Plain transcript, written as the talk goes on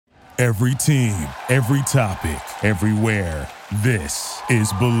Every team, every topic, everywhere. This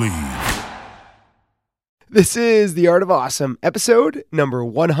is Believe. This is The Art of Awesome, episode number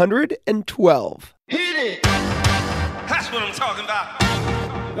 112. Hit it! That's what I'm talking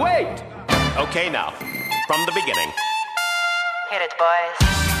about. Wait! Okay, now, from the beginning. Hit it,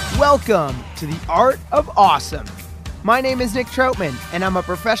 boys. Welcome to The Art of Awesome. My name is Nick Troutman, and I'm a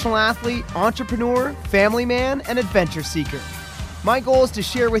professional athlete, entrepreneur, family man, and adventure seeker. My goal is to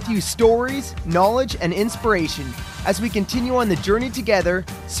share with you stories, knowledge, and inspiration as we continue on the journey together,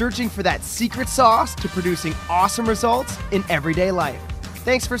 searching for that secret sauce to producing awesome results in everyday life.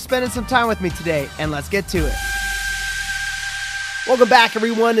 Thanks for spending some time with me today, and let's get to it. Welcome back,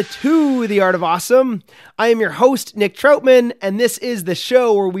 everyone, to The Art of Awesome. I am your host, Nick Troutman, and this is the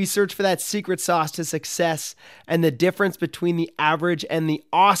show where we search for that secret sauce to success and the difference between the average and the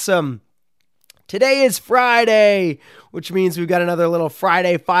awesome. Today is Friday, which means we've got another little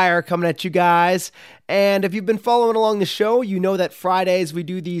Friday fire coming at you guys. And if you've been following along the show, you know that Fridays we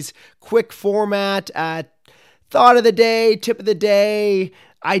do these quick format, thought of the day, tip of the day,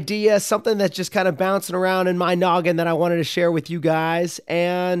 idea, something that's just kind of bouncing around in my noggin that I wanted to share with you guys.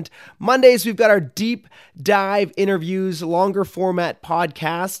 And Mondays, we've got our deep dive interviews, longer format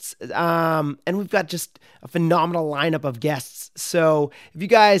podcasts, and we've got just a phenomenal lineup of guests. So if you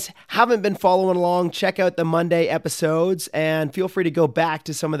guys haven't been following along, check out the Monday episodes and feel free to go back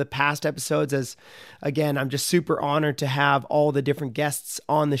to some of the past episodes as, again, I'm just super honored to have all the different guests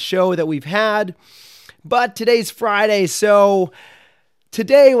on the show that we've had. But today's Friday, so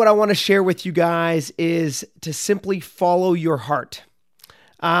today, what I want to share with you guys is to simply follow your heart.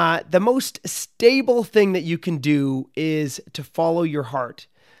 The most stable thing that you can do is to follow your heart.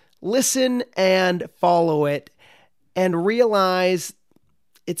 Listen and follow it and realize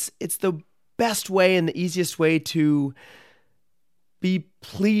it's the best way and the easiest way to be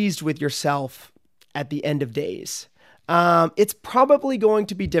pleased with yourself at the end of days. It's probably going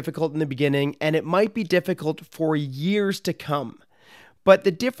to be difficult in the beginning, and it might be difficult for years to come. But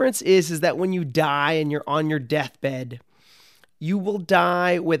the difference is that when you die and you're on your deathbed, you will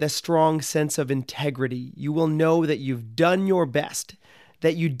die with a strong sense of integrity. You will know that you've done your best,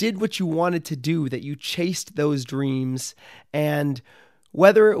 that you did what you wanted to do, that you chased those dreams. And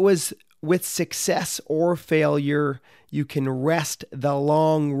whether it was with success or failure, you can rest the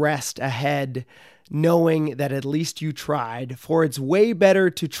long rest ahead, knowing that at least you tried. For it's way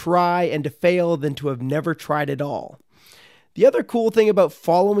better to try and to fail than to have never tried at all. The other cool thing about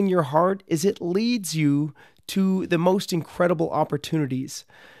following your heart is it leads you to the most incredible opportunities.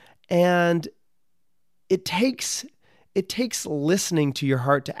 And it takes listening to your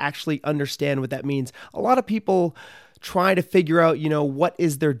heart to actually understand what that means. A lot of people try to figure out, what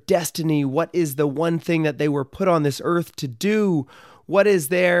is their destiny? What is the one thing that they were put on this earth to do? What is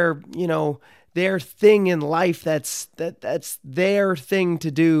their thing in life that's their thing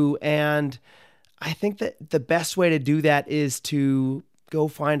to do? And I think that the best way to do that is to go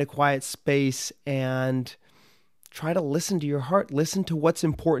find a quiet space and try to listen to your heart. Listen to what's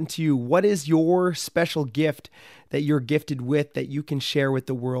important to you. What is your special gift that you're gifted with that you can share with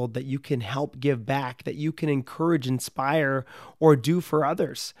the world, that you can help give back, that you can encourage, inspire, or do for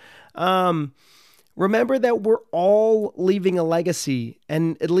others? Remember that we're all leaving a legacy,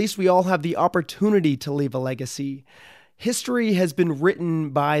 and at least we all have the opportunity to leave a legacy. History has been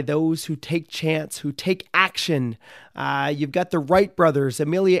written by those who take chance, who take action. You've got the Wright brothers,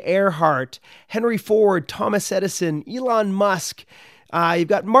 Amelia Earhart, Henry Ford, Thomas Edison, Elon Musk. You've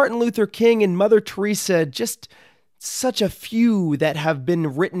got Martin Luther King and Mother Teresa, just such a few that have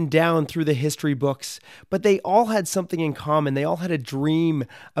been written down through the history books. But they all had something in common. They all had a dream,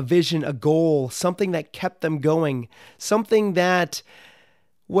 a vision, a goal, something that kept them going, something that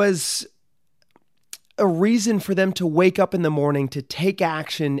was a reason for them to wake up in the morning, to take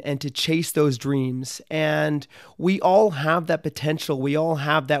action and to chase those dreams. And we all have that potential. We all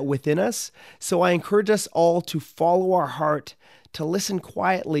have that within us. So I encourage us all to follow our heart, to listen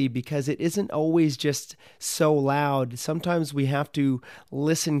quietly, because it isn't always just so loud. Sometimes we have to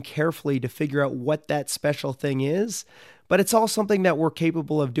listen carefully to figure out what that special thing is, but it's all something that we're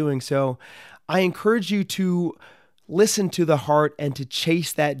capable of doing. So I encourage you to listen to the heart and to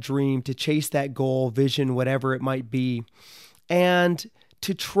chase that dream, to chase that goal, vision, whatever it might be, and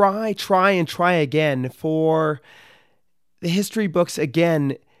to try again. For the history books,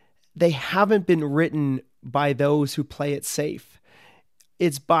 again, they haven't been written by those who play it safe.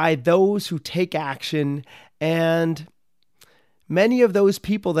 It's by those who take action, and many of those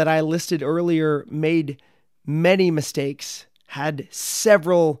people that I listed earlier made many mistakes, had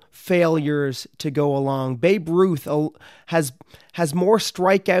several failures to go along. Babe Ruth has more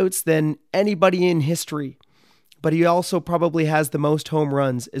strikeouts than anybody in history, but he also probably has the most home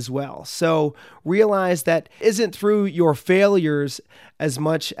runs as well. So realize that isn't through your failures as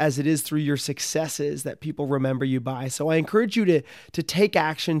much as it is through your successes that people remember you by. So I encourage you to take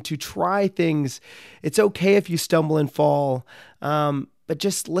action, to try things. It's okay if you stumble and fall, but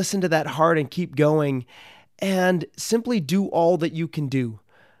just listen to that heart and keep going and simply do all that you can do.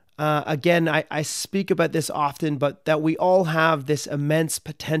 Again, I speak about this often, but that we all have this immense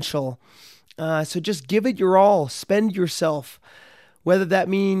potential. So just give it your all, spend yourself, whether that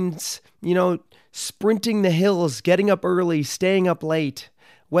means, sprinting the hills, getting up early, staying up late,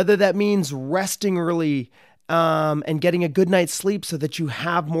 whether that means resting early, and getting a good night's sleep so that you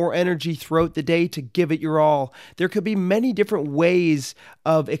have more energy throughout the day to give it your all. There could be many different ways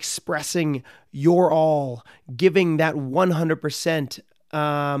of expressing your all, giving that 100%,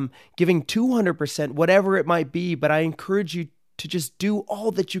 giving 200%, whatever it might be. But I encourage you to just do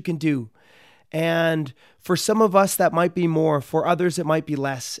all that you can do. And for some of us, that might be more. For others, it might be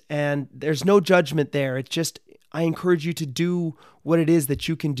less. And there's no judgment there. It's just, I encourage you to do what it is that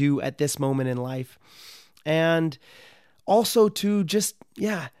you can do at this moment in life. And also to just,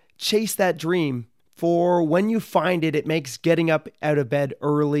 chase that dream. For when you find it, it makes getting up out of bed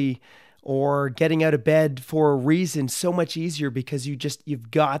early or getting out of bed for a reason so much easier, because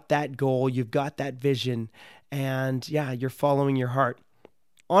you've got that goal, you've got that vision, and you're following your heart.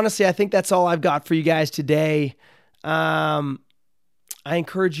 Honestly, I think that's all I've got for you guys today. I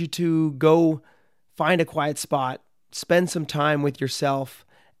encourage you to go find a quiet spot, spend some time with yourself,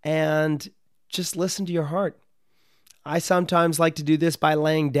 and just listen to your heart. I sometimes like to do this by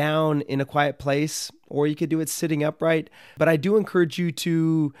laying down in a quiet place, or you could do it sitting upright. But I do encourage you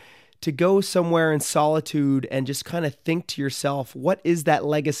to go somewhere in solitude and just kind of think to yourself, what is that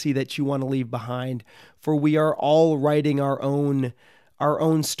legacy that you want to leave behind? For we are all writing our own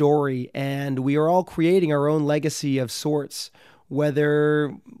story, and we are all creating our own legacy of sorts,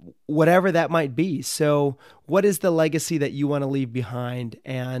 whatever that might be. So what is the legacy that you want to leave behind?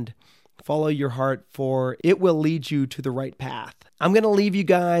 And follow your heart, for it will lead you to the right path. I'm going to leave you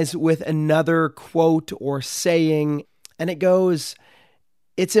guys with another quote or saying, and it goes,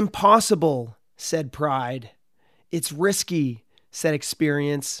 "It's impossible," said pride. "It's risky," said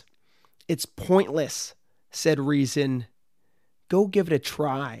experience. "It's pointless," said reason. "Go give it a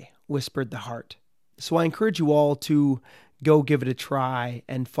try," whispered the heart. So I encourage you all to go give it a try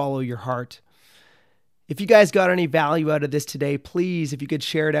and follow your heart. If you guys got any value out of this today, please, if you could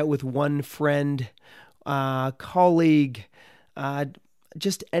share it out with one friend, colleague,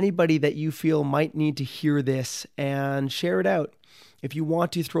 just anybody that you feel might need to hear this, and share it out. If you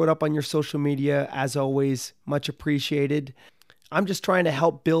want to throw it up on your social media, as always, much appreciated. I'm just trying to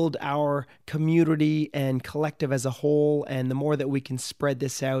help build our community and collective as a whole. And the more that we can spread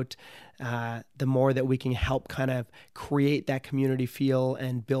this out, the more that we can help kind of create that community feel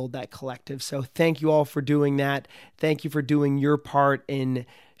and build that collective. So thank you all for doing that. Thank you for doing your part in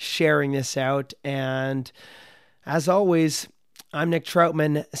sharing this out. And as always, I'm Nick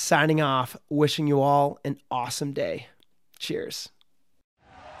Troutman signing off, wishing you all an awesome day. Cheers.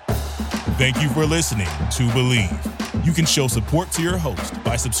 Thank you for listening to Believe. You can show support to your host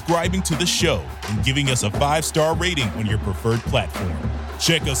by subscribing to the show and giving us a 5-star rating on your preferred platform.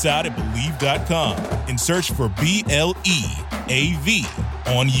 Check us out at Believe.com and search for BLEAV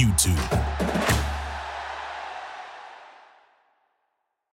on YouTube.